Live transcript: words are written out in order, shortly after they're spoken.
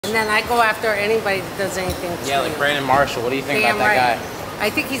And then I go after anybody that does anything to Yeah, like Brandon Marshall. What do you think about that guy? I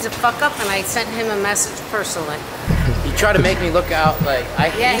think he's a fuck up, and I sent him a message personally. He tried to make me look out like I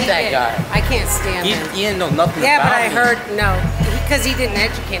hate that guy. I can't stand him. He didn't know nothing about me. Yeah, but I heard, no, because he didn't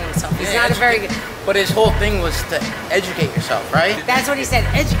educate himself. He's not a very good... But his whole thing was to educate yourself, right? That's what he said,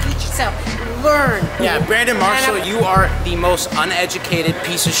 educate yourself, learn. Yeah, Brandon Marshall, you are the most uneducated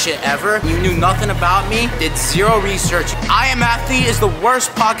piece of shit ever. You knew nothing about me, did zero research. I Am Athlete is the worst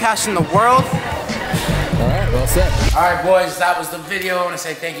podcast in the world. All right, well said. All right, boys, that was the video. I want to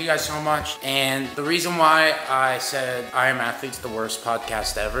say thank you guys so much. And the reason why I said I Am Athlete's the worst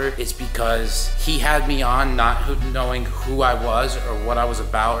podcast ever is because he had me on not knowing who I was or what I was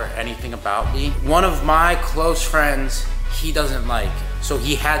about or anything about me. One of my close friends, he doesn't like. So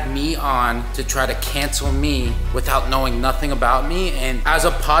he had me on to try to cancel me without knowing nothing about me. And as a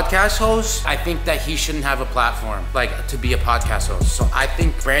podcast host, I think that he shouldn't have a platform, like to be a podcast host. So I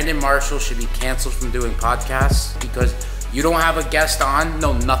think Brandon Marshall should be canceled from doing podcasts because you don't have a guest on,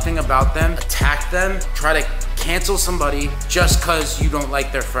 know nothing about them, attack them, try to cancel somebody just because you don't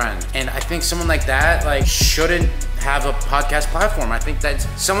like their friend. And I think someone like that like shouldn't have a podcast platform. I think that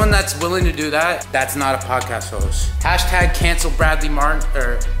someone that's willing to do that, that's not a podcast host. Hashtag cancel Bradley Martin,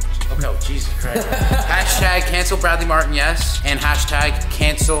 or, oh Jesus Christ. Hashtag cancel Bradley Martin, yes. And hashtag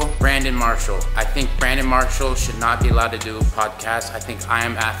cancel Brandon Marshall. I think Brandon Marshall should not be allowed to do a podcast. I think I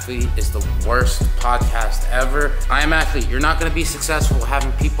Am Athlete is the worst podcast ever. I Am Athlete, you're not gonna be successful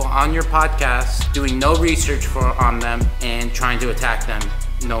having people on your podcast doing no research on them and trying to attack them,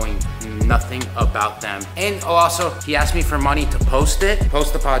 knowing nothing about them. And also, he asked me for money to post the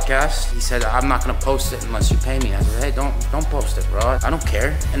podcast. He said, I'm not gonna post it unless you pay me. I said, hey, don't post it, bro. I don't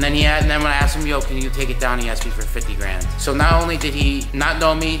care. And then when I asked him, yo, can you take it down? He asked me for 50 grand. So not only did he not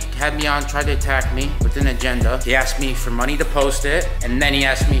know me, had me on, tried to attack me with an agenda, he asked me for money to post it, and then he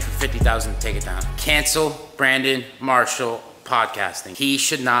asked me for 50,000 to take it down. Cancel Brandon Marshall podcasting. He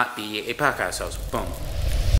should not be a podcast host. Boom.